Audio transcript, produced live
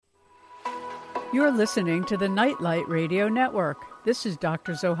You're listening to the Nightlight Radio Network. This is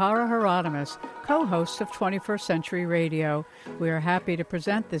Dr. Zohara Hieronimus, co-host of 21st Century Radio. We are happy to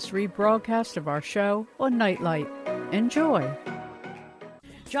present this rebroadcast of our show on Nightlight. Enjoy.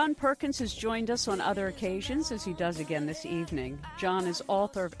 John Perkins has joined us on other occasions, as he does again this evening. John is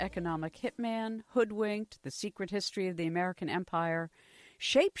author of Economic Hitman, Hoodwinked, The Secret History of the American Empire,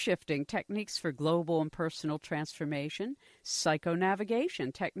 Shapeshifting, Techniques for Global and Personal Transformation,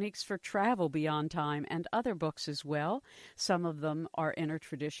 Psychonavigation, Techniques for Travel Beyond Time, and other books as well. Some of them are Inner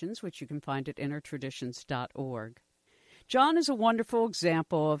Traditions, which you can find at innertraditions.org. John is a wonderful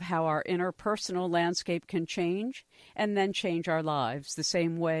example of how our inner personal landscape can change and then change our lives, the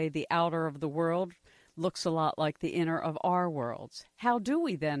same way the outer of the world looks a lot like the inner of our worlds. How do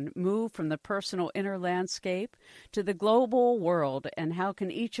we then move from the personal inner landscape to the global world, and how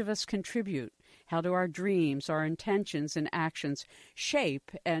can each of us contribute? How do our dreams, our intentions, and actions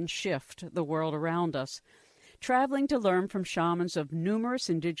shape and shift the world around us? Traveling to learn from shamans of numerous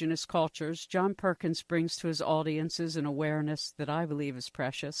indigenous cultures, John Perkins brings to his audiences an awareness that I believe is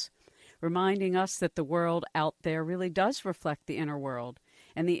precious, reminding us that the world out there really does reflect the inner world,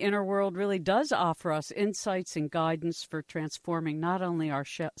 and the inner world really does offer us insights and guidance for transforming not only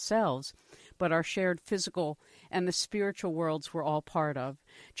ourselves, but our shared physical and the spiritual worlds we're all part of.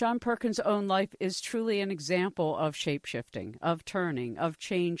 John Perkins' own life is truly an example of shape-shifting, of turning, of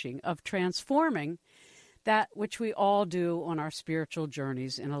changing, of transforming that which we all do on our spiritual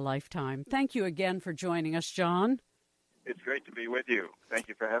journeys in a lifetime. Thank you again for joining us, John. It's great to be with you. Thank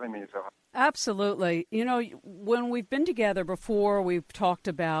you for having me. Absolutely. You know, when we've been together before, we've talked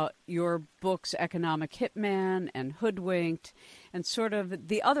about your books, Economic Hitman and Hoodwinked, and sort of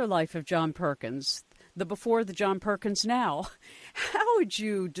the other life of John Perkins, the before the John Perkins now. How would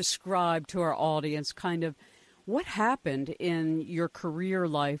you describe to our audience kind of what happened in your career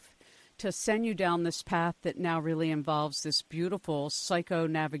life to send you down this path that now really involves this beautiful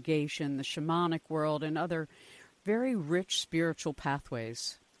psycho-navigation, the shamanic world, and other very rich spiritual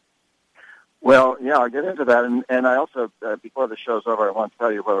pathways? Well, yeah, I'll get into that. And I also, before the show's over, I want to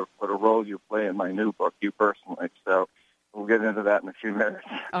tell you what a role you play in my new book, you personally. So we'll get into that in a few minutes.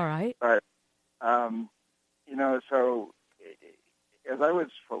 All right. But, so as I was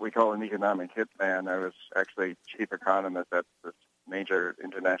what we call an economic hitman, I was actually chief economist at this major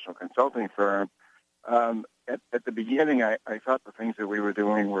international consulting firm. At the beginning, I thought the things that we were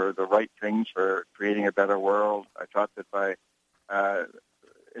doing were the right things for creating a better world. I thought that by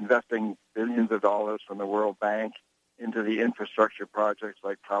investing billions of dollars from the World Bank into the infrastructure projects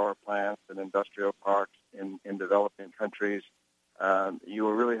like power plants and industrial parks in developing countries, you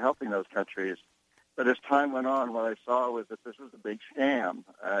were really helping those countries. But as time went on, what I saw was that this was a big scam.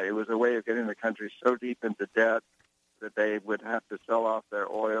 It was a way of getting the countries so deep into debt that they would have to sell off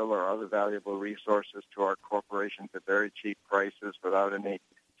their oil or other valuable resources to our corporations at very cheap prices without any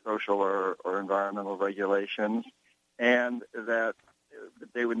social or environmental regulations, and that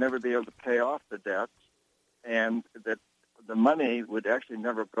they would never be able to pay off the debts, and that the money would actually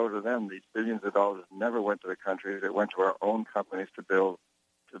never go to them. These billions of dollars never went to the countries. It went to our own companies to build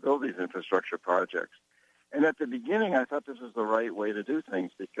these infrastructure projects. And at the beginning, I thought this was the right way to do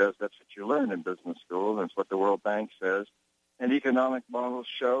things because that's what you learn in business school. That's what the World Bank says. And economic models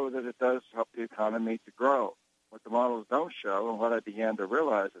show that it does help the economy to grow. What the models don't show, and what I began to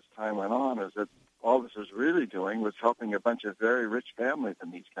realize as time went on, is that all this was really doing was helping a bunch of very rich families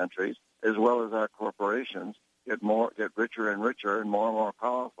in these countries, as well as our corporations, get richer and richer and more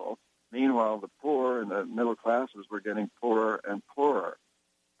powerful. Meanwhile, the poor and the middle classes were getting poorer and poorer.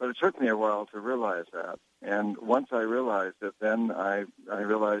 But it took me a while to realize that. And once I realized it, then I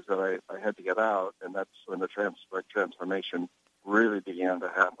realized that I had to get out, and that's when the transformation really began to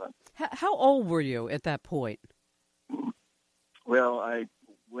happen. How old were you at that point? Well, I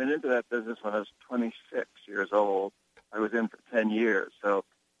went into that business when I was 26 years old. I was in for 10 years, so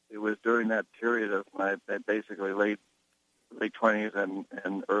it was during that period of my basically late 20s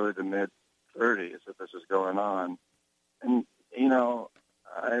and early to mid-30s that this was going on. And,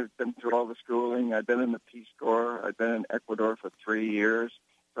 I've been through all the schooling. I've been in the Peace Corps. I've been in Ecuador for 3 years.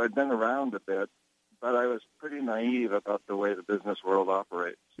 So I've been around a bit, but I was pretty naive about the way the business world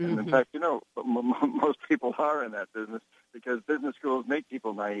operates. Mm-hmm. And in fact, most people are in that business because business schools make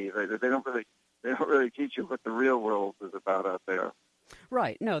people naive. They don't really teach you what the real world is about out there.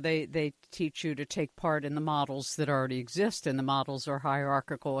 Right. No, they teach you to take part in the models that already exist, and the models are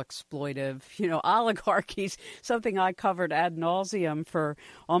hierarchical, exploitive, oligarchies, something I covered ad nauseum for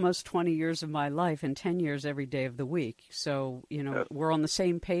almost 20 years of my life and 10 years every day of the week. So, we're on the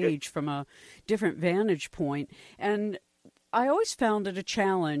same page from a different vantage point. And I always found it a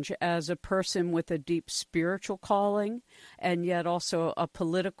challenge as a person with a deep spiritual calling and yet also a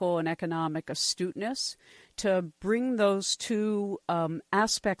political and economic astuteness to bring those two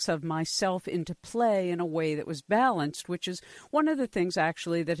aspects of myself into play in a way that was balanced, which is one of the things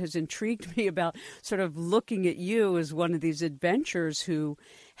actually that has intrigued me about sort of looking at you as one of these adventurers who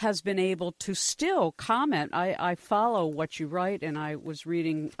has been able to still comment. I follow what you write, and I was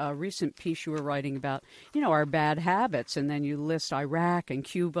reading a recent piece you were writing about, our bad habits, and then you list Iraq and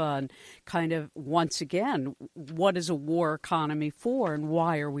Cuba and kind of, once again, what is a war economy for and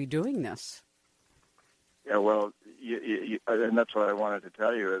why are we doing this? Yeah, well, and that's what I wanted to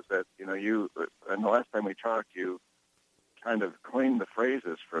tell you is that, you, and the last time we talked, you kind of coined the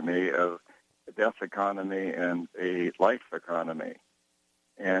phrases for me of a death economy and a life economy.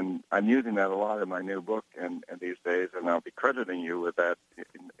 And I'm using that a lot in my new book and these days, and I'll be crediting you with that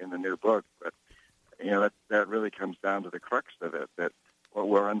in the new book. But, that really comes down to the crux of it, that what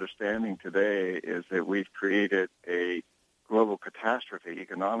we're understanding today is that we've created a global catastrophe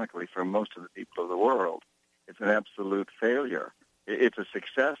economically for most of the people of the world. It's an absolute failure. It's a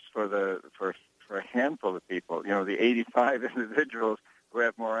success for a handful of people. The 85 individuals who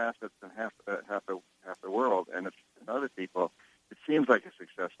have more assets than half the world, and if other people, it seems like a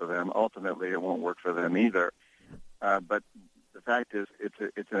success for them. Ultimately, it won't work for them either. But the fact is,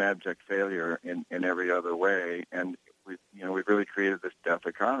 it's an abject failure in every other way, and we've really created this death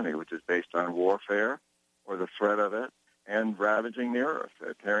economy, which is based on warfare or the threat of it, and ravaging the earth,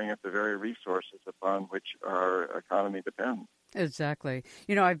 tearing up the very resources upon which our economy depends. Exactly.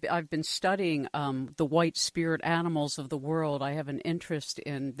 I've been studying the white spirit animals of the world. I have an interest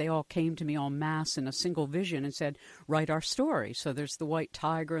in, they all came to me en masse in a single vision and said, write our story. So there's the white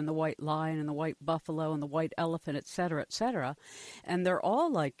tiger and the white lion and the white buffalo and the white elephant, et cetera, et cetera. And they're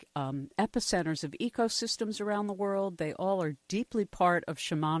all like epicenters of ecosystems around the world. They all are deeply part of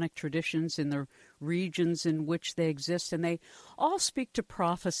shamanic traditions in the regions in which they exist, and they all speak to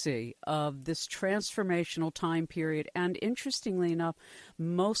prophecy of this transformational time period. And interestingly enough,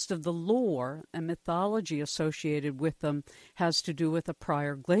 most of the lore and mythology associated with them has to do with a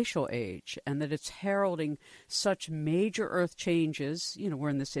prior glacial age, and that it's heralding such major earth changes. We're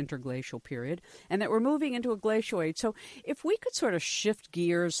in this interglacial period, and that we're moving into a glacial age. So if we could sort of shift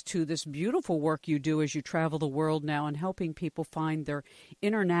gears to this beautiful work you do as you travel the world now and helping people find their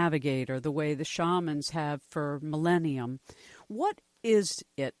inner navigator, the way the shamans have for millennium. What is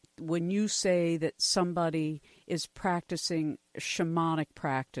it when you say that somebody is practicing shamanic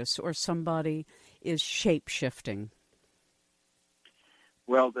practice or somebody is shape-shifting?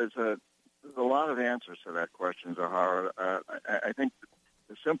 Well, there's a lot of answers to that question, Zohara. I think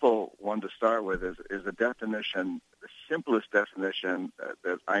the simple one to start with is the definition, the simplest definition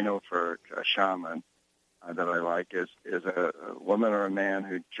that I know for a shaman that I like is a woman or a man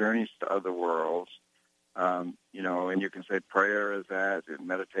who journeys to other worlds. And you can say prayer is that,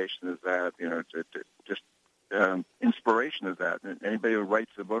 meditation is that, just inspiration is that. Anybody who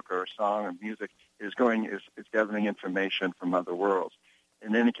writes a book or a song or music is gathering information from other worlds.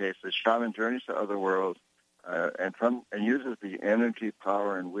 In any case, the shaman journeys to other worlds and uses the energy,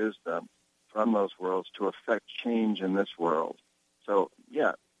 power, and wisdom from those worlds to affect change in this world. So,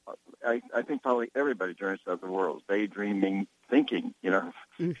 yeah, I think probably everybody journeys to other worlds, daydreaming, thinking,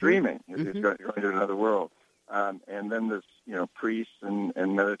 dreaming is going to another world. And then there's, priests and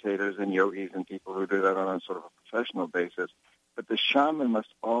meditators and yogis and people who do that on a sort of a professional basis. But the shaman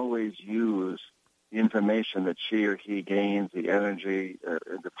must always use the information that she or he gains, the energy,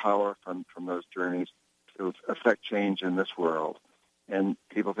 the power from those journeys to affect change in this world. And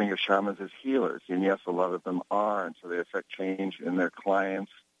people think of shamans as healers, and yes, a lot of them are, and so they affect change in their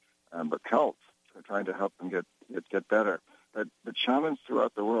clients, but cults are trying to help them get better. But shamans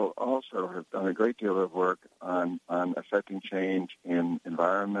throughout the world also have done a great deal of work on affecting change in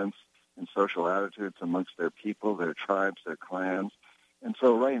environments and social attitudes amongst their people, their tribes, their clans. And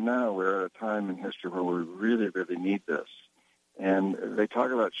so right now we're at a time in history where we really, really need this. And they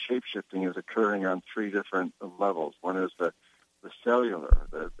talk about shape-shifting as occurring on three different levels. One is the cellular,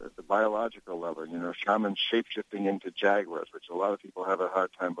 the biological level, shamans shape-shifting into jaguars, which a lot of people have a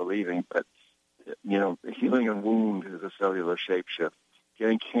hard time believing, but healing a wound is a cellular shapeshift.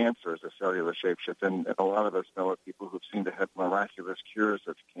 Getting cancer is a cellular shapeshift, and a lot of us know of people who've seemed to have miraculous cures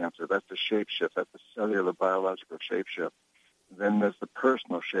of cancer. That's the shapeshift. That's the cellular biological shapeshift. Then there's the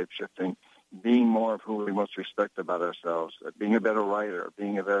personal shapeshifting, being more of who we most respect about ourselves, being a better writer,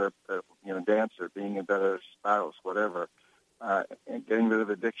 being a better dancer, being a better spouse, whatever, and getting rid of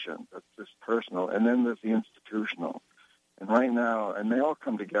addiction. That's just personal. And then there's the institutional. And right now, and they all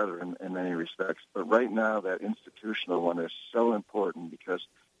come together in many respects, but right now that institutional one is so important because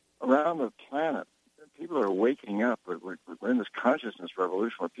around the planet, people are waking up. We're in this consciousness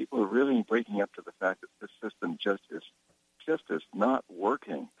revolution where people are really waking up to the fact that this system just is not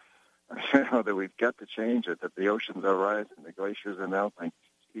working. That we've got to change it, that the oceans are rising, the glaciers are melting,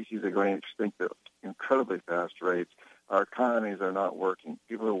 species are going extinct at incredibly fast rates, our economies are not working.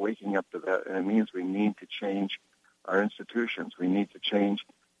 People are waking up to that, and it means we need to change our institutions. We need to change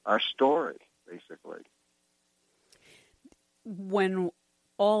our story, basically. When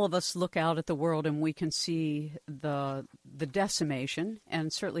all of us look out at the world and we can see the decimation,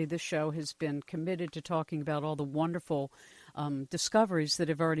 and certainly this show has been committed to talking about all the wonderful discoveries that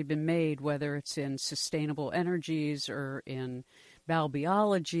have already been made, whether it's in sustainable energies or in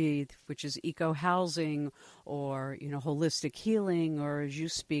biobiology, which is eco-housing, or holistic healing, or as you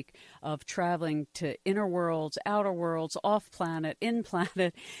speak of traveling to inner worlds, outer worlds, off planet, in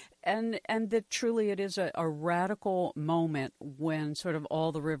planet, and that truly it is a radical moment when sort of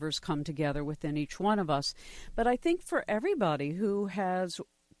all the rivers come together within each one of us. But I think for everybody who has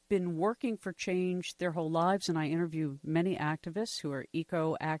been working for change their whole lives, and I interview many activists who are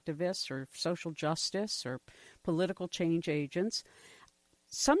eco-activists or social justice or political change agents,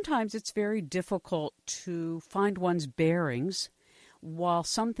 sometimes it's very difficult to find one's bearings while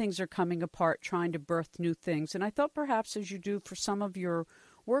some things are coming apart, trying to birth new things. And I thought perhaps as you do for some of your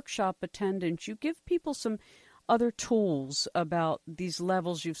workshop attendants, you give people some other tools about these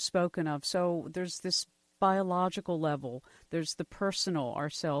levels you've spoken of. So there's this biological level, there's the personal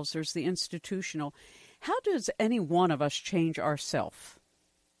ourselves, there's the institutional. How does any one of us change ourselves?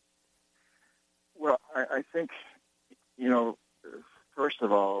 Well, I think, first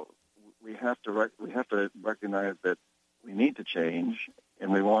of all, we have to recognize that we need to change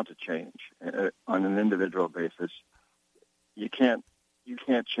and we want to change on an individual basis. You can't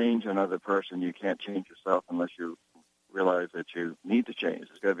change another person. You can't change yourself unless you realize that you need to change.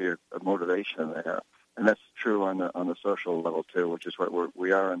 There's got to be a motivation there. And that's true on the social level too, which is what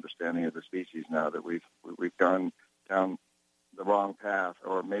we are understanding as a species now, that we've gone down the wrong path,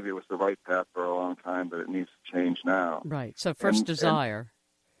 or maybe it was the right path for a long time, but it needs to change now. Right. So first desire.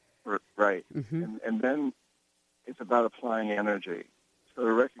 Right. Mm-hmm. And then it's about applying energy. So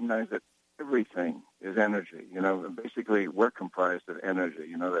to recognize that everything is energy. Basically we're comprised of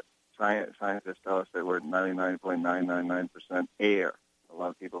energy. That scientists tell us that we're 99.999% air. A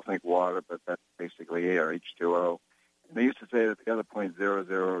lot of people think water, but that's basically air, H2O. And they used to say that the other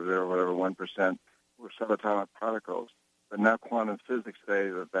 0.0001% were subatomic particles. But now quantum physics say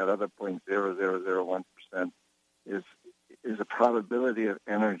that other 0.0001% is a probability of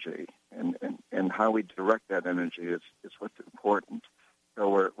energy, and how we direct that energy is what's important.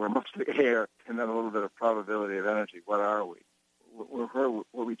 So we're mostly air, and then a little bit of probability of energy. What are we? We're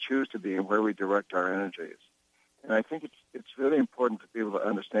what we choose to be and where we direct our energies. And I think it's really important for people to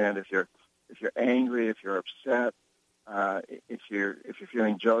understand if you're angry, if you're upset, if you're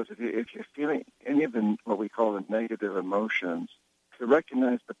feeling jealous, if you're feeling any of what we call the negative emotions, to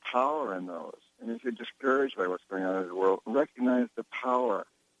recognize the power in those. And if you're discouraged by what's going on in the world, recognize the power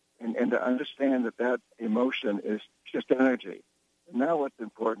and to understand that emotion is just energy. And now what's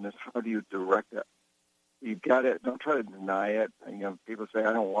important is how do you direct it? You've got it. Don't try to deny it. People say,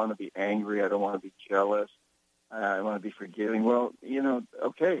 I don't want to be angry. I don't want to be jealous. I want to be forgiving. Well,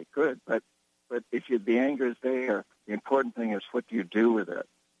 okay, good. But if the anger is there, the important thing is what do you do with it?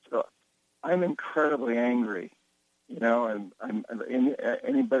 So I'm incredibly angry, and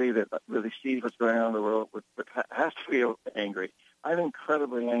anybody that really sees what's going on in the world has to feel angry. I'm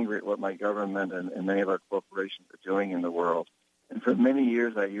incredibly angry at what my government and many of our corporations are doing in the world. And for many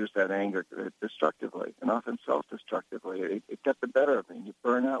years, I used that anger destructively and often self-destructively. It got the better of me. You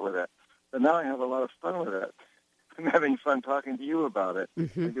burn out with it. But now I have a lot of fun with it. I'm having fun talking to you about it.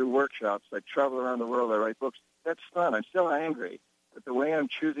 Mm-hmm. I do workshops. I travel around the world. I write books. That's fun. I'm still angry. But the way I'm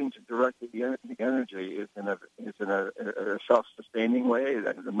choosing to direct the energy is in a self-sustaining way.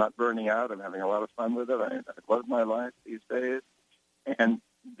 I'm not burning out. I'm having a lot of fun with it. I love my life these days. And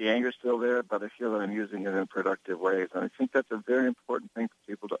the anger's still there, but I feel that I'm using it in productive ways. And I think that's a very important thing for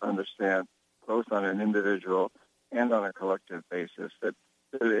people to understand, both on an individual and on a collective basis, that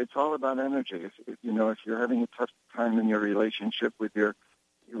it's all about energy. If you're having a tough time in your relationship with your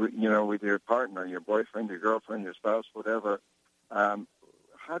partner, your boyfriend, your girlfriend, your spouse, whatever,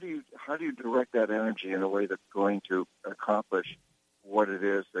 how do you direct that energy in a way that's going to accomplish what it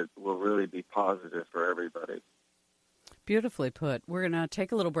is that will really be positive for everybody? Beautifully put. We're going to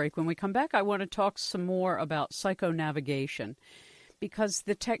take a little break. When we come back, I want to talk some more about psychonavigation, because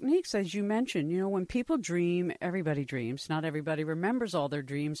the techniques, as you mentioned, when people dream, everybody dreams. Not everybody remembers all their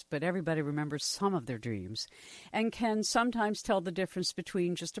dreams, but everybody remembers some of their dreams, and can sometimes tell the difference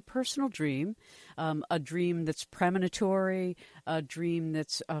between just a personal dream, a dream that's premonitory, a dream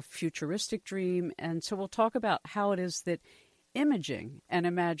that's a futuristic dream. And so we'll talk about how it is that imaging and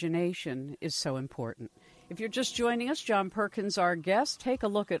imagination is so important. If you're just joining us, John Perkins, our guest. Take a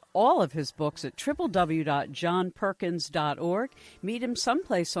look at all of his books at www.johnperkins.org. Meet him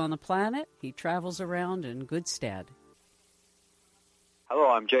someplace on the planet. He travels around in good stead.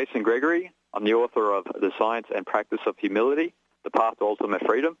 Hello, I'm Jason Gregory. I'm the author of The Science and Practice of Humility, The Path to Ultimate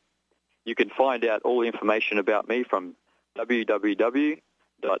Freedom. You can find out all the information about me from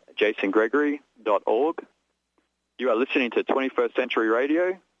www.jasongregory.org. You are listening to 21st Century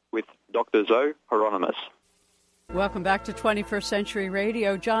Radio with Dr. Zoe Hieronimus. Welcome back to 21st Century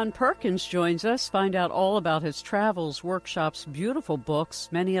Radio. John Perkins joins us. Find out all about his travels, workshops, beautiful books,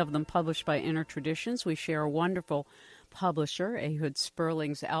 many of them published by Inner Traditions. We share a wonderful publisher, Ehud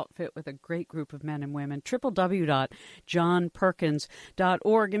Sperling's outfit, with a great group of men and women.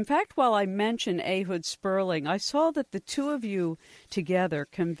 www.johnperkins.org. In fact, while I mention Ehud Sperling, I saw that the two of you together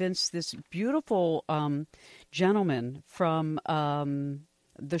convinced this beautiful gentleman from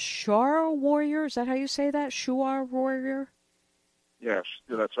the Shuar Warrior. Is that how you say that? Shuar Warrior? Yes,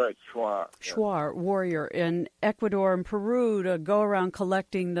 that's right, Shuar. Shuar Warrior in Ecuador and Peru to go around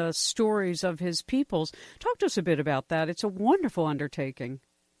collecting the stories of his peoples. Talk to us a bit about that. It's a wonderful undertaking.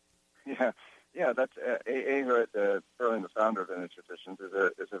 Yeah, that's Ehud Sperling, the founder of Inner Traditions,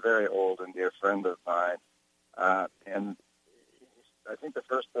 is a very old and dear friend of mine. And I think the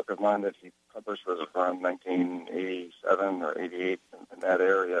first book of mine that he published was around 1987 or 88 in that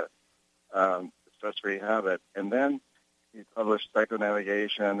area, Stress Free Habit. And then he published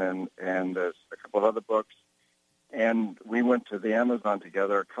Psychonavigation and a couple of other books. And we went to the Amazon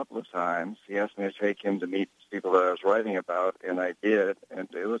together a couple of times. He asked me to take him to meet people that I was writing about, and I did. And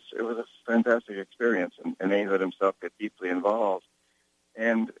it was a fantastic experience. And Ehud himself got deeply involved.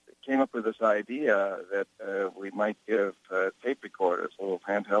 And came up with this idea that we might give tape recorders, little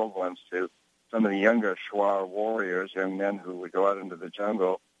handheld ones, to some of the younger Shuar warriors, young men who would go out into the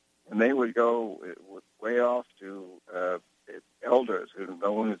jungle, and they would go way off to elders who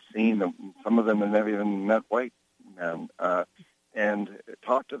no one had seen them. Some of them had never even met white men, and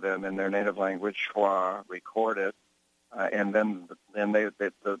talk to them in their native language, Shuar, record it, and then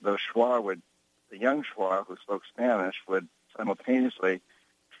the Shuar would, the young Shuar who spoke Spanish would simultaneously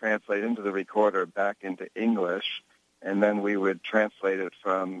translate into the recorder back into English, and then we would translate it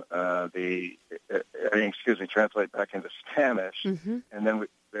from translate back into Spanish, and then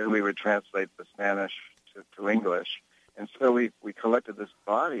we would translate the Spanish to English. And so we collected this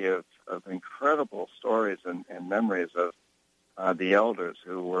body of incredible stories and memories of the elders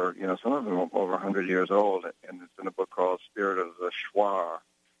who were, some of them were over 100 years old, and it's in a book called Spirit of the Shuar,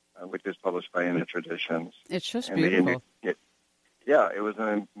 which is published by Inner Traditions. It's just beautiful. Yeah, it was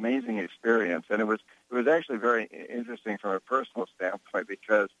an amazing experience, and it was actually very interesting from a personal standpoint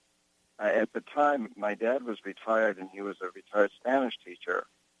because at the time my dad was retired and he was a retired Spanish teacher,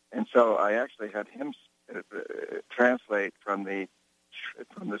 and so I actually had him translate from the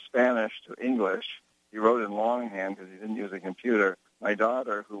Spanish to English. He wrote in longhand because he didn't use a computer. My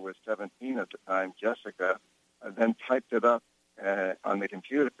daughter, who was 17 at the time, Jessica, then typed it up on the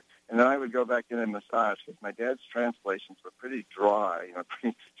computer. And then I would go back in and massage because my dad's translations were pretty dry,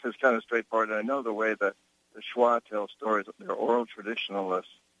 pretty just kind of straightforward. And I know the way the Shuar tell stories. They're oral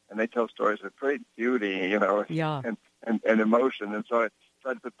traditionalists, and they tell stories with great beauty, and emotion. And so I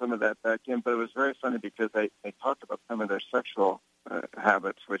tried to put some of that back in. But it was very funny because they talked about some of their sexual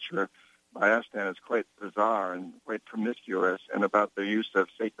habits, which were, by our standards, quite bizarre and quite promiscuous, and about the use of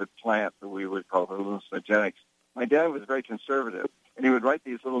sacred plants that we would call hallucinogenics. My dad was very conservative, and he would write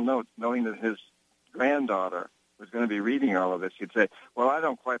these little notes knowing that his granddaughter was going to be reading all of this. He'd say, well, I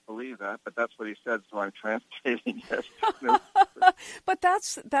don't quite believe that, but that's what he said, so I'm translating it. But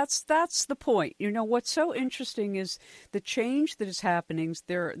that's the point. What's so interesting is the change that is happening.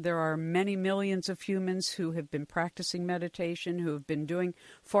 There are many millions of humans who have been practicing meditation, who have been doing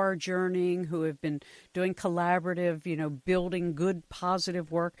far journeying, who have been doing collaborative, building good,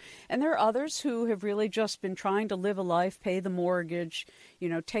 positive work. And there are others who have really just been trying to live a life, pay the mortgage,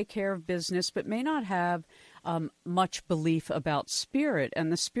 take care of business, but may not have much belief about spirit.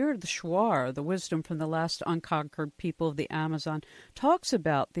 And the spirit of the Shuar, the wisdom from the last unconquered people of the Amazon, talks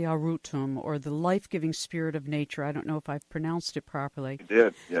about the Arutum, or the life-giving spirit of nature. I don't know if I've pronounced it properly. You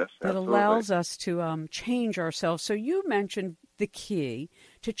did, yes, that absolutely. Allows us to change ourselves. So you mentioned the key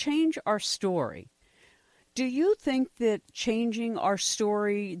to change our story. Do you think that changing our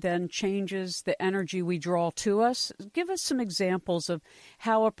story then changes the energy we draw to us? Give us some examples of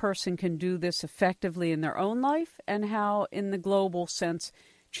how a person can do this effectively in their own life and how, in the global sense,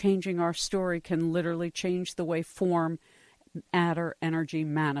 changing our story can literally change the way form, matter, energy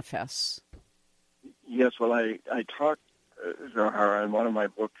manifests. Yes, well, I talked, Zohara, in one of my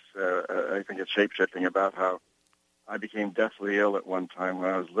books, I think it's Shapeshifting, about how I became deathly ill at one time when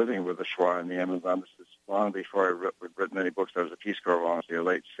I was living with the Shwa in the Amazon. This is long before I'd written any books. I was a Peace Corps volunteer, in the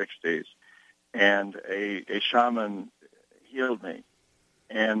late 60s. And a shaman healed me.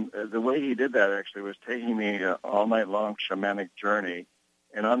 And the way he did that, actually, was taking me an all-night-long shamanic journey.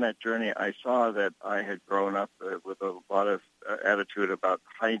 And on that journey, I saw that I had grown up with a lot of attitude about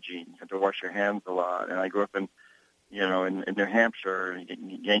hygiene and to wash your hands a lot. And I grew up in New Hampshire,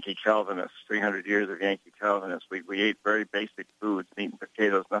 Yankee Calvinists, 300 years of Yankee Calvinists. We ate very basic foods, meat and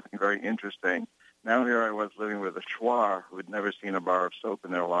potatoes, nothing very interesting. Now here I was living with a Shwa who had never seen a bar of soap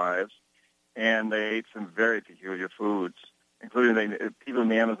in their lives, and they ate some very peculiar foods, including people in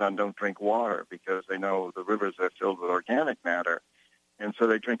the Amazon don't drink water because they know the rivers are filled with organic matter. And so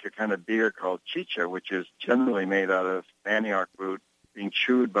they drink a kind of beer called chicha, which is generally made out of manioc root being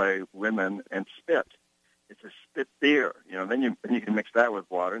chewed by women and spit. It's a spit beer, then you can mix that with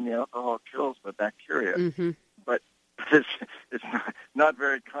water, and the alcohol kills the bacteria. Mm-hmm. But it's not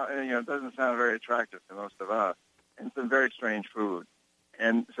very, it doesn't sound very attractive to most of us. And it's a very strange food.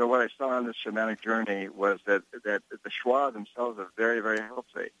 And so what I saw on this shamanic journey was that the Shwa themselves are very, very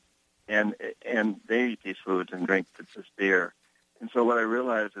healthy. And they eat these foods and drink this beer. And so what I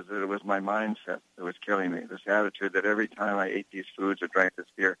realized is that it was my mindset that was killing me, this attitude that every time I ate these foods or drank this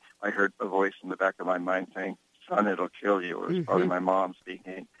beer, I heard a voice in the back of my mind saying, son, it'll kill you. It was probably my mom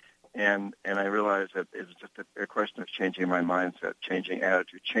speaking. And I realized that it was just a question of changing my mindset, changing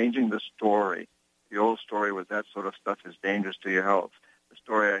attitude, changing the story. The old story was that sort of stuff is dangerous to your health. The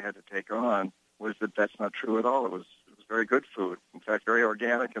story I had to take on was that that's not true at all. It was very good food, in fact, very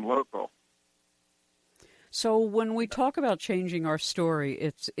organic and local. So when we talk about changing our story,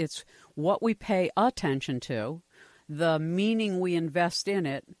 it's what we pay attention to, the meaning we invest in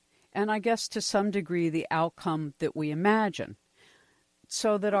it, and I guess to some degree the outcome that we imagine.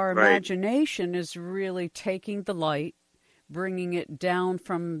 So that our imagination is really taking the light, bringing it down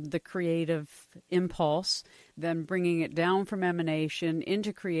from the creative impulse, then bringing it down from emanation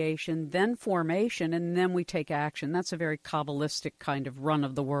into creation, then formation, and then we take action. That's a very Kabbalistic kind of run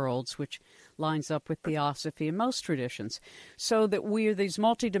of the worlds, which lines up with theosophy and most traditions. So that we are these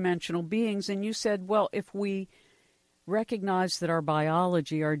multidimensional beings, and you said, well, if we recognize that our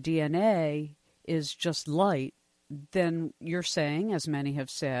biology, our DNA, is just light, then you're saying, as many have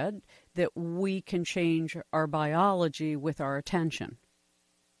said, that we can change our biology with our attention.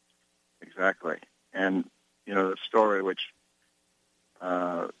 Exactly. And, the story which,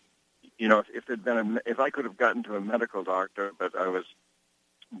 if I could have gotten to a medical doctor, but I was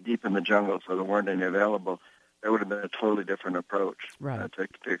deep in the jungle, so there weren't any available, that would have been a totally different approach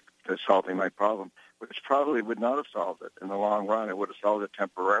to solving my problem, which probably would not have solved it in the long run. It would have solved it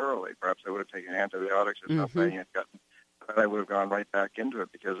temporarily. Perhaps I would have taken antibiotics or something, but I would have gone right back into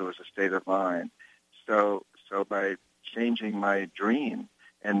it because it was a state of mind. So by changing my dream,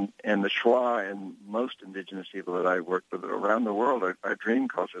 and the Shwa and most indigenous people that I work with around the world are dream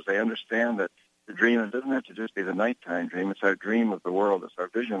cultures. They understand that the dream, it doesn't have to just be the nighttime dream. It's our dream of the world. It's our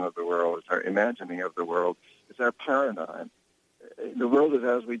vision of the world. It's our imagining of the world. It's our paradigm. The world is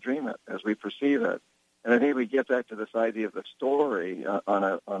as we dream it, as we perceive it. And I think we get back to this idea of the story on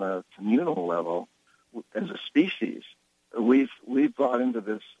a communal level as a species. We've bought into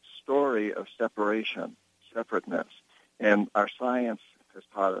this story of separation, separateness, and our science has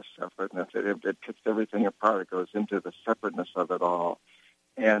taught us separateness. It picks everything apart. It goes into the separateness of it all.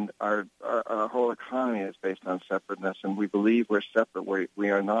 And our whole economy is based on separateness, and we believe we're separate. We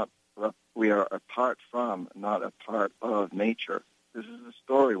are not. We are apart from, not a part of nature. This is the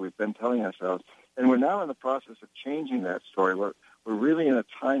story we've been telling ourselves, and we're now in the process of changing that story. We're really in a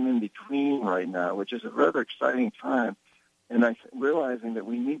time in between right now, which is a rather exciting time. And I'm realizing that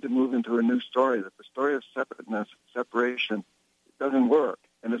we need to move into a new story. That the story of separateness, separation, doesn't work,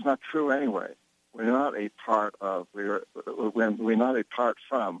 and it's not true anyway. We're not a part of. We're not a part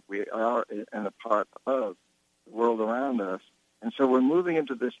from. We are a part of the world around us, and so we're moving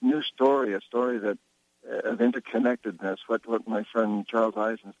into this new story, a story that of interconnectedness. What my friend Charles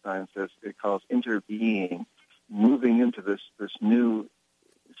Eisenstein says it calls interbeing, moving into this new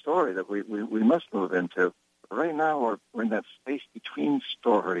story that we must move into. But right now we're in that space between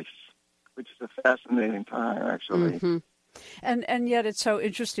stories, which is a fascinating time, actually. Mm-hmm. And yet it's so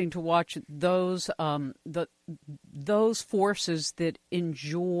interesting to watch those those forces that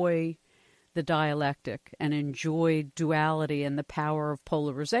enjoy the dialectic and enjoy duality and the power of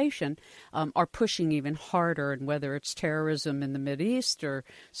polarization are pushing even harder. And whether it's terrorism in the Mideast or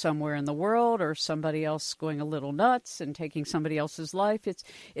somewhere in the world, or somebody else going a little nuts and taking somebody else's life,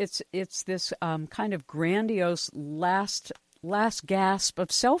 it's this kind of grandiose last gasp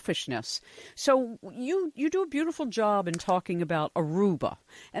of selfishness. So you do a beautiful job in talking about Aruba.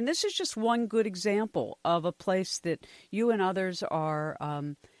 And this is just one good example of a place that you and others are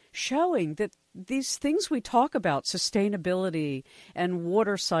showing that these things we talk about, sustainability and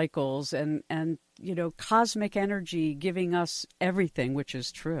water cycles and cosmic energy giving us everything, which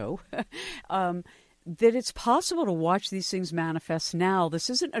is true, that it's possible to watch these things manifest now. This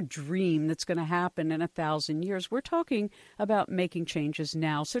isn't a dream that's going to happen in 1,000 years. We're talking about making changes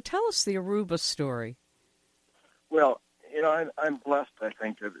now. So tell us the Aruba story. Well, I'm blessed, I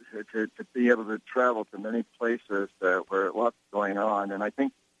think, to be able to travel to many places where lots is going on. And I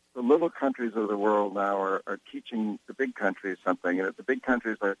think the little countries of the world now are teaching the big countries something. And the big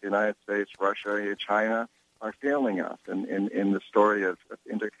countries like the United States, Russia, China are failing us in the story of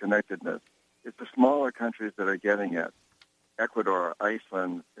interconnectedness. It's the smaller countries that are getting it. Ecuador,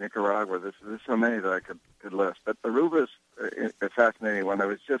 Iceland, Nicaragua, there's so many that I could list. But Aruba's a fascinating one. I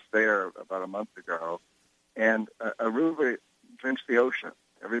was just there about a month ago, and Aruba drinks the ocean.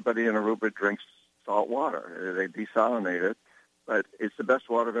 Everybody in Aruba drinks salt water. They desalinate it, but it's the best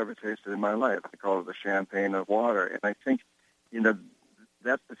water I've ever tasted in my life. I call it the champagne of water. And I think,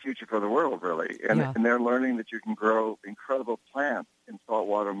 that's the future for the world, really. And they're learning that you can grow incredible plants in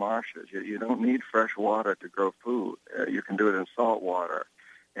saltwater marshes. You don't need fresh water to grow food. You can do it in salt water.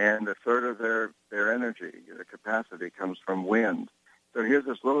 And a third of their energy, their capacity, comes from wind. So here's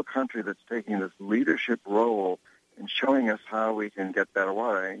this little country that's taking this leadership role in showing us how we can get better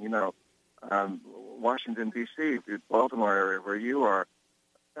water. And, Washington, D.C., Baltimore area where you are,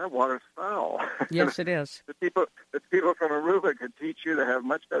 that water's foul. Yes, it is. The people from Aruba could teach you to have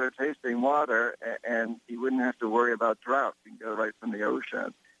much better tasting water, and you wouldn't have to worry about drought. You can get it right from the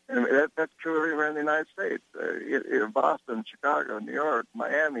ocean. And that's true everywhere in the United States. Boston, Chicago, New York,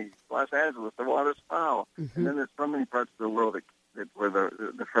 Miami, Los Angeles, the water's foul. Mm-hmm. And then there's so many parts of the world where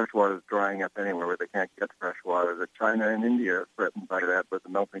the fresh water is drying up anywhere, where they can't get fresh water. That China and India are threatened by that with the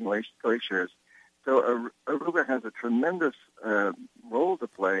melting glaciers. So Aruba has a tremendous role to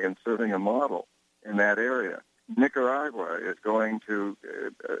play in serving a model in that area. Nicaragua is going to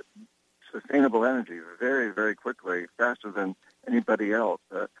sustainable energy very, very quickly, faster than anybody else.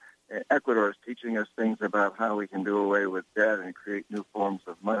 Ecuador is teaching us things about how we can do away with debt and create new forms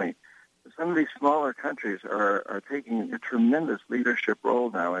of money. Some of these smaller countries are taking a tremendous leadership role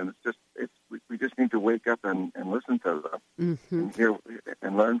now, and we just need to wake up and listen to them, mm-hmm. and hear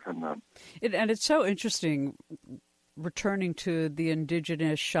and learn from them. And it's so interesting, returning to the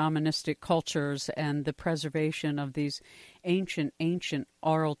indigenous shamanistic cultures and the preservation of these ancient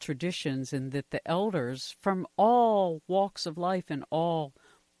oral traditions, and that the elders from all walks of life and all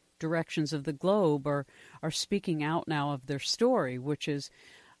directions of the globe are speaking out now of their story, which is,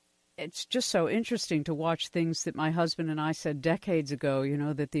 it's just so interesting to watch things that my husband and I said decades ago,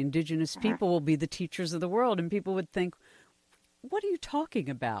 that the indigenous people will be the teachers of the world. And people would think, what are you talking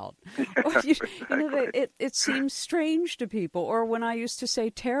about? Or, it seems strange to people. Or when I used to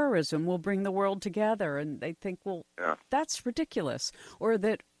say terrorism will bring the world together, and they think, well, that's ridiculous. Or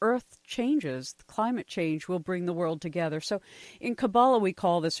that earth changes, climate change will bring the world together. So in Kabbalah we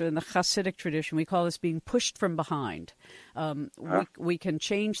call this, or in the Hasidic tradition, we call this being pushed from behind. We can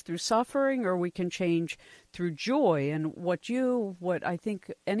change through suffering, or we can change through joy. And what I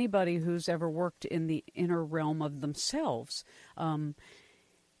think anybody who's ever worked in the inner realm of themselves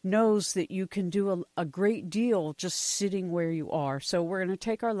knows that you can do a great deal just sitting where you are. So we're going to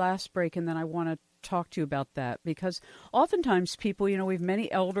take our last break, and then I want to talk to you about that, because oftentimes people, we have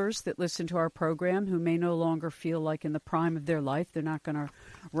many elders that listen to our program who may no longer feel like in the prime of their life. They're not going to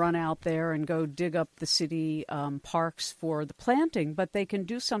run out there and go dig up the city parks for the planting, but they can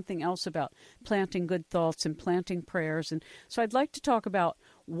do something else about planting good thoughts and planting prayers. And so I'd like to talk about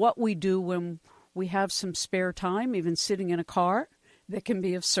what we do when we have some spare time, even sitting in a car, that can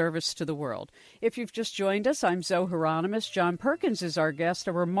be of service to the world. If you've just joined us, I'm Zoe Hieronimus. John Perkins is our guest,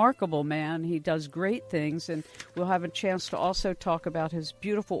 a remarkable man. He does great things, and we'll have a chance to also talk about his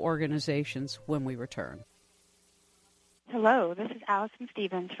beautiful organizations when we return. Hello, this is Allison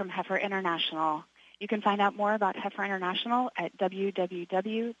Stevens from Heifer International. You can find out more about Heifer International at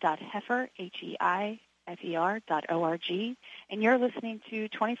www.heifer.org, and you're listening to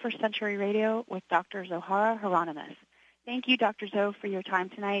 21st Century Radio with Dr. Zohara Hieronimus. Thank you, Dr. Zoe, for your time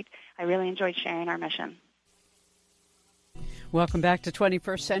tonight. I really enjoyed sharing our mission. Welcome back to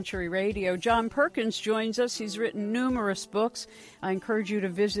 21st Century Radio. John Perkins joins us. He's written numerous books. I encourage you to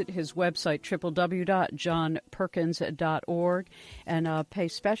visit his website, www.johnperkins.org, and pay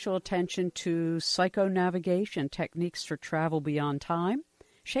special attention to psychonavigation, techniques for travel beyond time,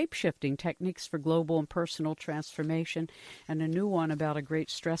 Shapeshifting, techniques for global and personal transformation, and a new one about a great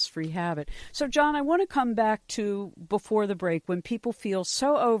stress-free habit. So, John, I want to come back to before the break, when people feel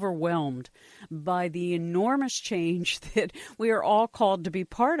so overwhelmed by the enormous change that we are all called to be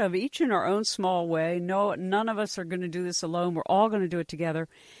part of, each in our own small way. No, none of us are going to do this alone. We're all going to do it together.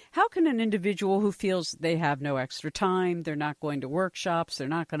 How can an individual who feels they have no extra time, they're not going to workshops, they're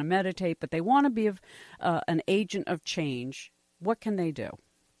not going to meditate, but they want to be an agent of change, what can they do?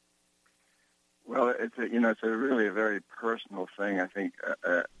 Well, it's really a very personal thing. I think.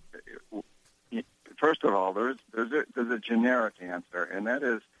 First of all, there's a generic answer, and that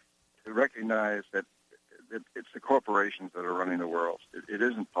is to recognize that it's the corporations that are running the world. It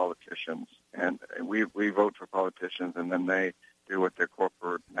isn't politicians, and we vote for politicians, and then they do what their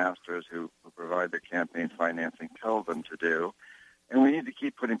corporate masters who provide the campaign financing tell them to do. And we need to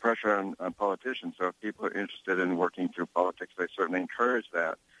keep putting pressure on politicians. So if people are interested in working through politics, I certainly encourage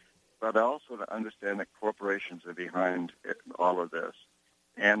that. But also to understand that corporations are behind all of this.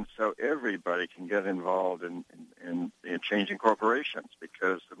 And so everybody can get involved in changing corporations,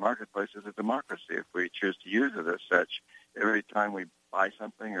 because the marketplace is a democracy if we choose to use it as such. Every time we buy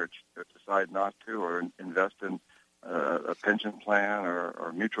something or decide not to, or invest in a pension plan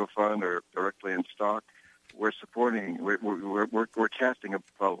or mutual fund or directly in stock, we're casting a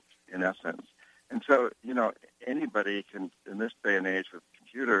vote in essence. And so, anybody can, in this day and age with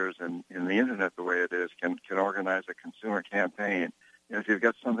computers and in the internet the way it is, can organize a consumer campaign. If you've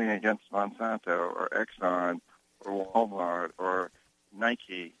got something against Monsanto or Exxon or Walmart or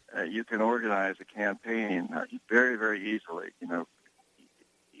Nike, you can organize a campaign very, very easily,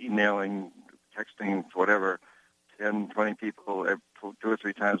 emailing, texting, whatever, 10, 20 people 2 or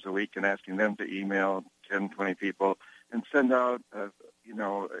 3 times a week and asking them to email 10, 20 people and send out,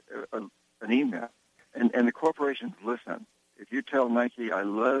 an email. And the corporations listen. If you tell Nike, I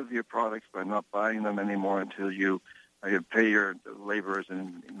love your products, but I'm not buying them anymore until you pay your laborers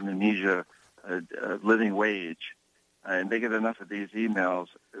in Indonesia a living wage, and they get enough of these emails,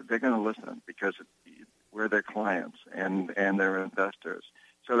 they're going to listen because we're their clients and their investors.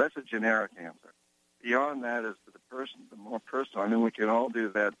 So that's a generic answer. Beyond that is the more personal. I mean, we can all do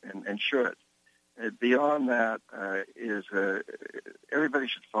that and should. Beyond that is everybody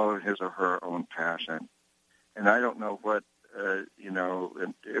should follow his or her own passion. And I don't know what,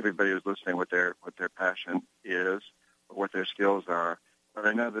 everybody who's listening, what their passion is or what their skills are. But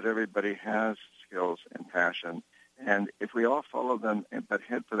I know that everybody has skills and passion. And if we all follow them but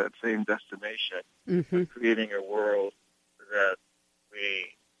head for that same destination, creating a world that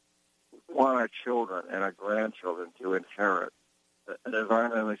we want our children and our grandchildren to inherit, an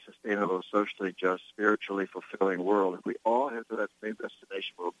environmentally sustainable, socially just, spiritually fulfilling world, if we all head to that same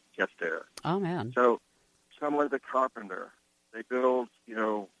destination, we'll get there. Oh, man. So someone like a carpenter, they build,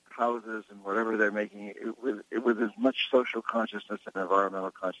 houses and whatever they're making with as much social consciousness and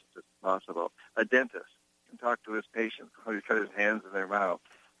environmental consciousness as possible. A dentist can talk to his patients before he cut his hands in their mouth.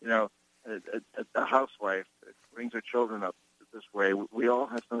 A housewife that brings her children up this way. We all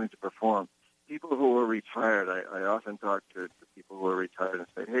have something to perform. People who are retired, I often talk to people who are retired and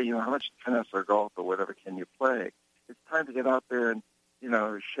say, hey, how much tennis or golf or whatever can you play? It's time to get out there and,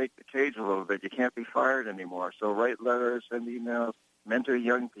 shake the cage a little bit. You can't be fired anymore. So write letters, send emails, mentor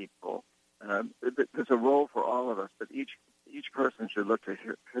young people. There's a role for all of us, but each person should look to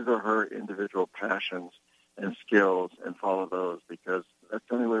his or her individual passions and skills and follow those, because that's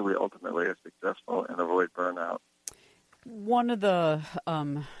the only way we ultimately are successful and avoid burnout. One of the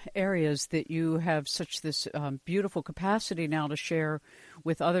areas that you have such this beautiful capacity now to share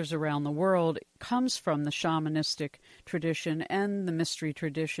with others around the world comes from the shamanistic tradition and the mystery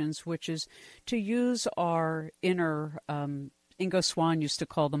traditions, which is to use our inner, Ingo Swann used to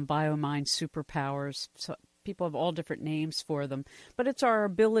call them bio-mind superpowers. So people have all different names for them, but it's our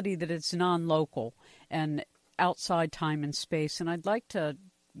ability that it's non-local and outside time and space. And I'd like to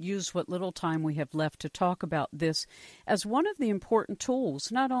use what little time we have left to talk about this as one of the important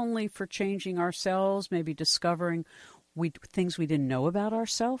tools, not only for changing ourselves, maybe discovering things we didn't know about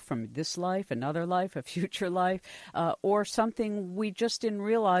ourselves from this life, another life, a future life, or something we just didn't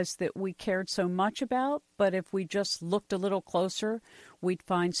realize that we cared so much about. But if we just looked a little closer, we'd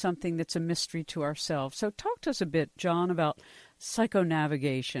find something that's a mystery to ourselves. So talk to us a bit, John, about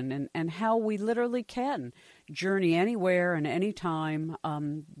psychonavigation and how we literally can journey anywhere and anytime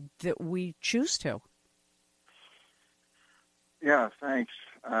that we choose to. Yeah, thanks.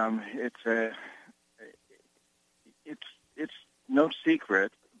 It's no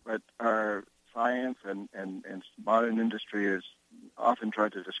secret, but our science and modern industry is often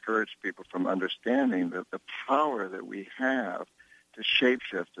tried to discourage people from understanding the power that we have to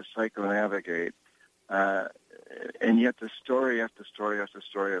shapeshift, to psychonavigate, and yet the story after story after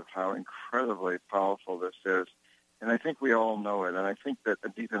story of how incredibly powerful this is. And I think we all know it, and I think that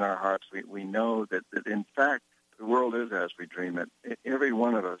deep in our hearts we know that in fact the world is as we dream it. Every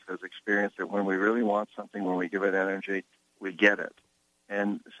one of us has experienced it. When we really want something, when we give it energy, we get it.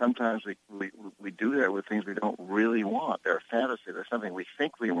 And sometimes we do that with things we don't really want. They're a fantasy. They're something we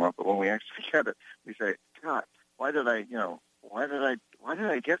think we want, but when we actually get it, we say, God, why did I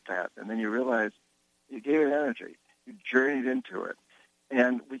get that? And then you realize you gave it energy. You journeyed into it.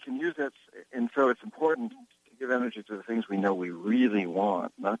 And we can use that. And so it's important to give energy to the things we know we really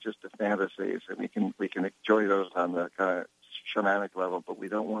want, not just the fantasies. And we can enjoy those on the kind of shamanic level, but we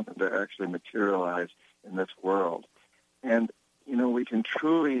don't want them to actually materialize in this world. And we can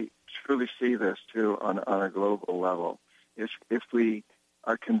truly see this too on a global level. If we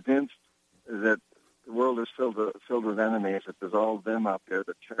are convinced that the world is filled with enemies, that there's all them out there,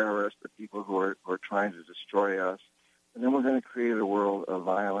 the terrorists, the people who are trying to destroy us, and then we're going to create a world of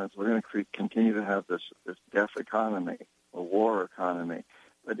violence. We're going to continue to have this death economy, a war economy.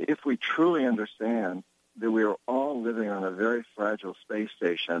 But if we truly understand that we are all living on a very fragile space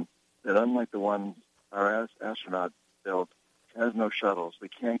station, that unlike the one our astronaut built, has no shuttles, we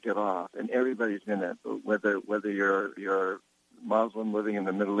can't get off, and everybody's in it. Whether you're Muslim living in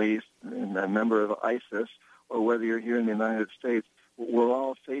the Middle East and a member of ISIS, or whether you're here in the United States, we're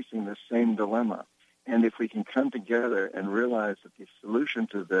all facing the same dilemma. And if we can come together and realize that the solution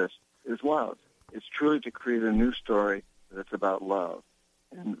to this is love, it's truly to create a new story that's about love.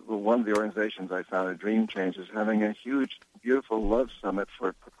 And one of the organizations I founded, Dream Change, is having a huge, beautiful love summit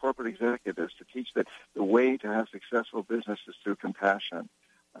for corporate executives to teach that the way to have successful business is through compassion,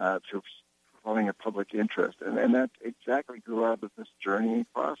 through following a public interest. And that exactly grew out of this journeying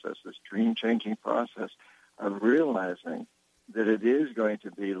process, this dream-changing process of realizing that it is going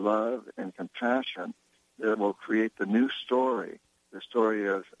to be love and compassion that will create the new story, the story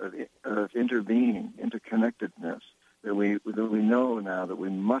of interbeing, interconnectedness, that we know now that we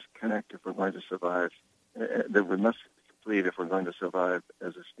must connect if we're going to survive, that we must complete if we're going to survive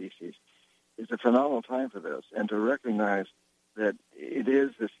as a species. It's a phenomenal time for this, and to recognize that it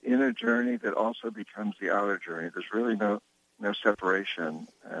is this inner journey that also becomes the outer journey. There's really no separation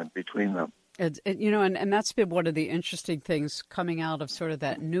between them. And that's been one of the interesting things coming out of sort of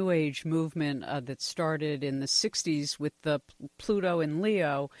that New Age movement that started in the 60s with the Pluto and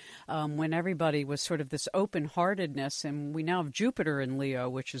Leo, when everybody was sort of this open-heartedness, and we now have Jupiter in Leo,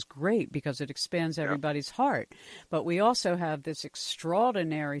 which is great because it expands everybody's heart. But we also have this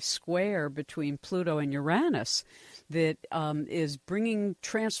extraordinary square between Pluto and Uranus that is bringing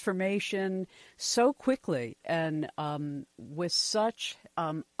transformation so quickly and with such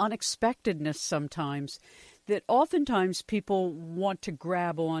unexpectedness sometimes that oftentimes people want to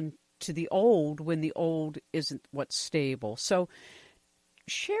grab on to the old when the old isn't what's stable. So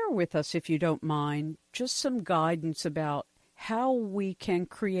share with us, if you don't mind, just some guidance about how we can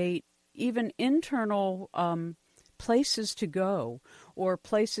create even internal places to go, or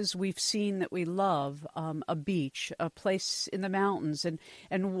places we've seen that we love, a beach, a place in the mountains,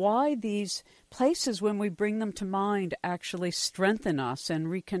 and why these places, when we bring them to mind, actually strengthen us and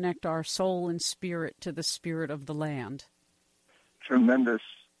reconnect our soul and spirit to the spirit of the land. Tremendous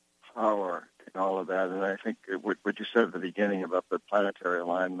power in all of that, and I think what you said at the beginning about the planetary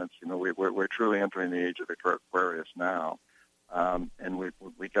alignments, we're truly entering the age of Aquarius now. And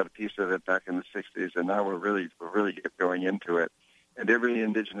we got a piece of it back in the 60s, and now we're really going into it. And every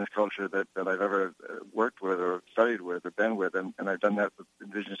indigenous culture that I've ever worked with or studied with or been with, and I've done that with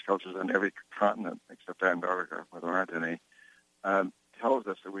indigenous cultures on every continent except Antarctica, where there aren't any, tells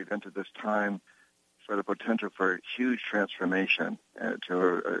us that we've entered this time for the potential for huge transformation,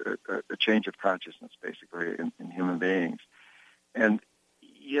 to a change of consciousness, basically, in human beings. And,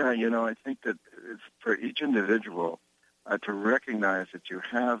 I think that for each individual, to recognize that you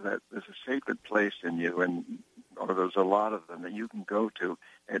have that, there's a sacred place in you, or there's a lot of them that you can go to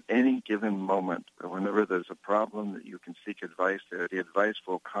at any given moment. Whenever there's a problem that you can seek advice there, the advice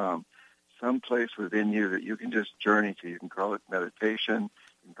will come. Some place within you that you can just journey to. You can call it meditation,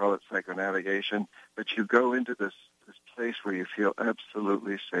 you can call it psychonavigation, but you go into this place where you feel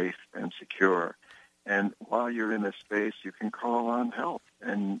absolutely safe and secure. And while you're in this space, you can call on help,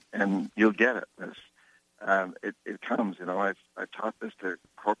 and you'll get it. it comes. I've taught this to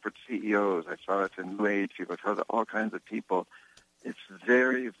corporate CEOs. I saw it to New Age people. I taught it to all kinds of people. It's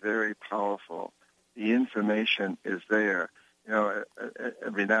very, very powerful. The information is there. A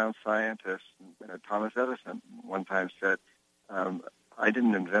renowned scientist, Thomas Edison, one time said, I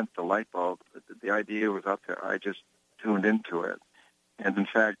didn't invent the light bulb. The idea was out there. I just tuned into it. And in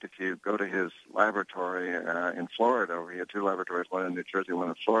fact, if you go to his laboratory in Florida, he had two laboratories, one in New Jersey, one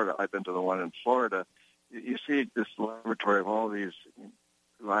in Florida. I've been to the one in Florida. You see this laboratory of all these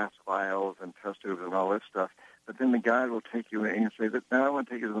glass vials and test tubes and all this stuff. But then the guide will take you in and say that now I want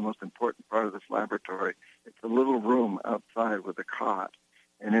to take you to the most important part of this laboratory. It's a little room outside with a cot.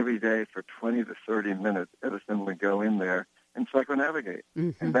 And every day for 20 to 30 minutes, Edison would go in there and psychonavigate.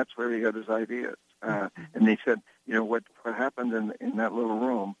 Mm-hmm. And that's where he got his ideas. And he said, what happened in that little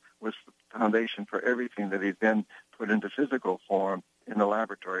room was the foundation for everything that he then put into physical form in the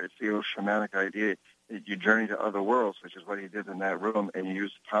laboratory. It's the old shamanic idea that you journey to other worlds, which is what he did in that room, and you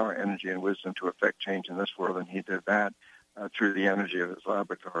use power, energy, and wisdom to affect change in this world, and he did that through the energy of his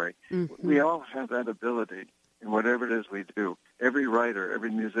laboratory. Mm-hmm. We all have that ability in whatever it is we do. Every writer, every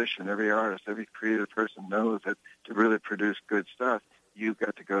musician, every artist, every creative person knows that to really produce good stuff, you've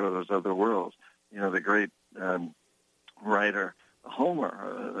got to go to those other worlds. The great writer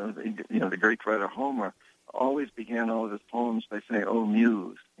Homer, the great writer Homer, always began all of his poems by saying, "Oh,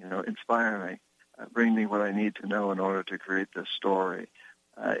 muse, inspire me, bring me what I need to know in order to create this story."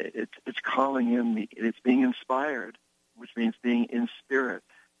 It's calling in it's being inspired, which means being in spirit,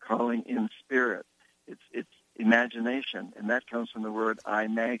 calling in spirit. It's imagination, and that comes from the word I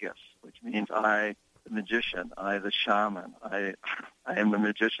magus, which means I, the magician, I, the shaman, I am the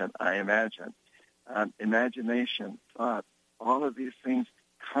magician, I imagine. Imagination, thought, all of these things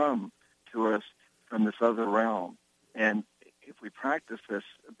come to us from this other realm. And if we practice this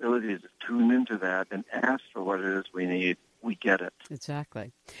ability to tune into that and ask for what it is we need, we get it.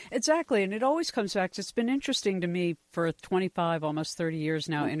 Exactly. And it always comes back. It's been interesting to me for 25, almost 30 years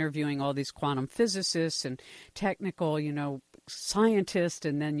now, interviewing all these quantum physicists and technical, scientists,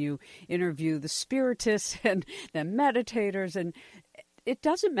 and then you interview the spiritists and the meditators. And it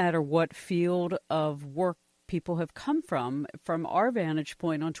doesn't matter what field of work people have come from our vantage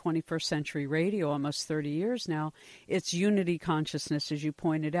point on 21st Century Radio, almost 30 years now, it's unity consciousness, as you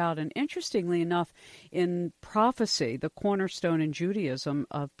pointed out. And interestingly enough, in prophecy, the cornerstone in Judaism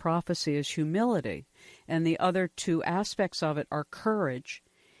of prophecy is humility. And the other two aspects of it are courage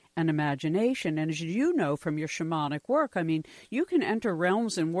and imagination. And as you know from your shamanic work, you can enter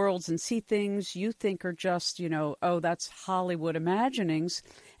realms and worlds and see things you think are just, that's Hollywood imaginings.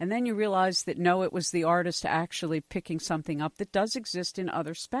 And then you realize that, no, it was the artist actually picking something up that does exist in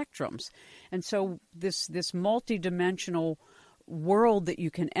other spectrums. And so this multidimensional world that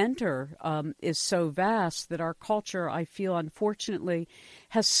you can enter is so vast that our culture, I feel, unfortunately,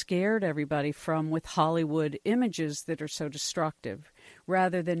 has scared everybody with Hollywood images that are so destructive,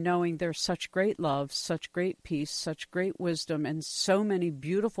 rather than knowing there's such great love, such great peace, such great wisdom, and so many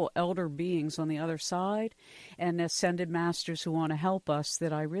beautiful elder beings on the other side, and ascended masters who want to help us,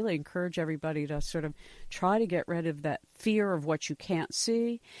 that I really encourage everybody to sort of try to get rid of that fear of what you can't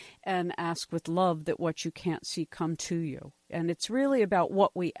see and ask with love that what you can't see come to you. And it's really about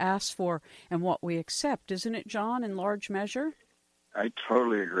what we ask for and what we accept, isn't it, John, in large measure? I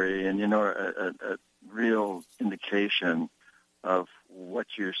totally agree. And, a real indication of what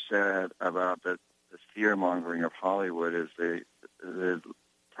you said about the fear-mongering of Hollywood is the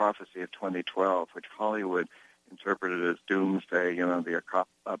prophecy of 2012, which Hollywood interpreted as doomsday, the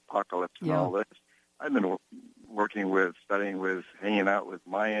apocalypse and all this. I've been studying with, hanging out with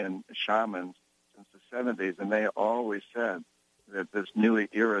Mayan shamans since the 70s, and they always said that this new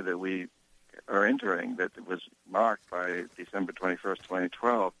era that we are entering, that was marked by December 21st,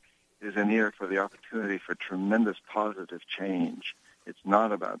 2012, is an era for the opportunity for tremendous positive change. It's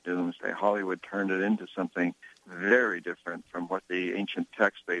not about doomsday. Hollywood turned it into something very different from what the ancient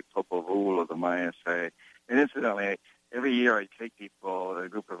texts, the Popol Vuh of the Maya, say. And incidentally, every year I take people, a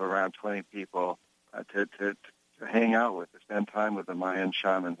group of around 20 people, to hang out with, to spend time with the Mayan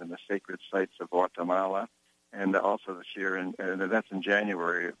shamans in the sacred sites of Guatemala. And also this year, and that's in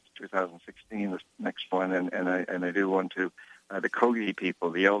January of 2016, this next one, and I do one to the Kogi people,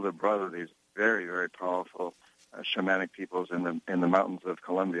 the elder brother, these very, very powerful shamanic peoples in the mountains of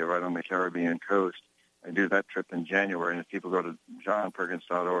Colombia, right on the Caribbean coast. I do that trip in January, and if people go to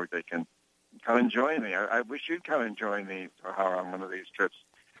johnperkins.org, they can come and join me. I wish you'd come and join me, Sahara, on one of these trips.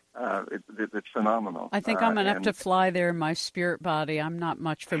 It's phenomenal. I think I'm going to have to fly there in my spirit body. I'm not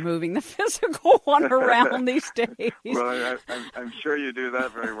much for moving the physical one around these days. Well, I'm sure you do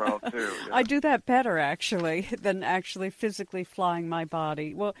that very well, too. Yeah. I do that better, actually, than actually physically flying my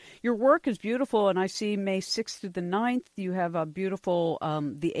body. Well, your work is beautiful, and I see May 6th through the 9th, you have a beautiful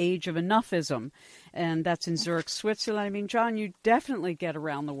The Age of Enoughism, and that's in Zurich, Switzerland. I mean, John, you definitely get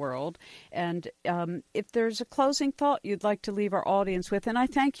around the world. And if there's a closing thought you'd like to leave our audience with, and I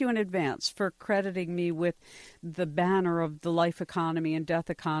thank you in advance for crediting me with the banner of the life economy and death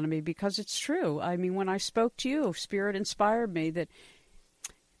economy, because it's true. I mean, when I spoke to you, Spirit inspired me that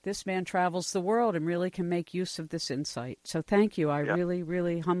this man travels the world and really can make use of this insight. So thank you. I really,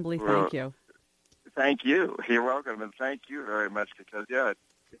 really humbly thank you. Thank you. You're welcome, and thank you very much, because,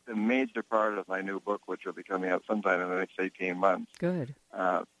 it's a major part of my new book, which will be coming out sometime in the next 18 months. Good.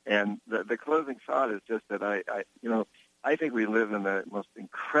 And the closing thought is just that I think we live in the most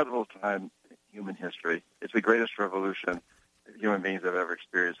incredible time in human history. It's the greatest revolution that human beings have ever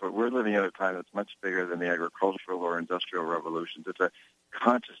experienced. But we're living at a time that's much bigger than the agricultural or industrial revolutions. It's a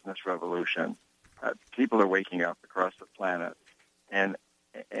consciousness revolution. People are waking up across the planet, and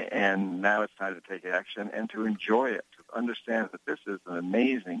now it's time to take action and to enjoy it, to understand that this is an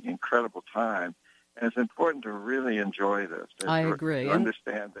amazing, incredible time, and it's important to really enjoy this. I agree. To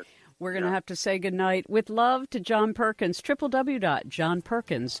understand that. We're going to have to say goodnight. With love to John Perkins,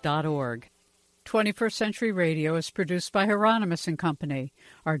 www.johnperkins.org. 21st Century Radio is produced by Hieronimus and Company.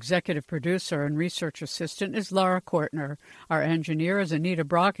 Our executive producer and research assistant is Laura Kortner. Our engineer is Anita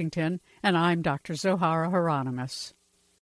Brockington, and I'm Dr. Zohara Hieronimus.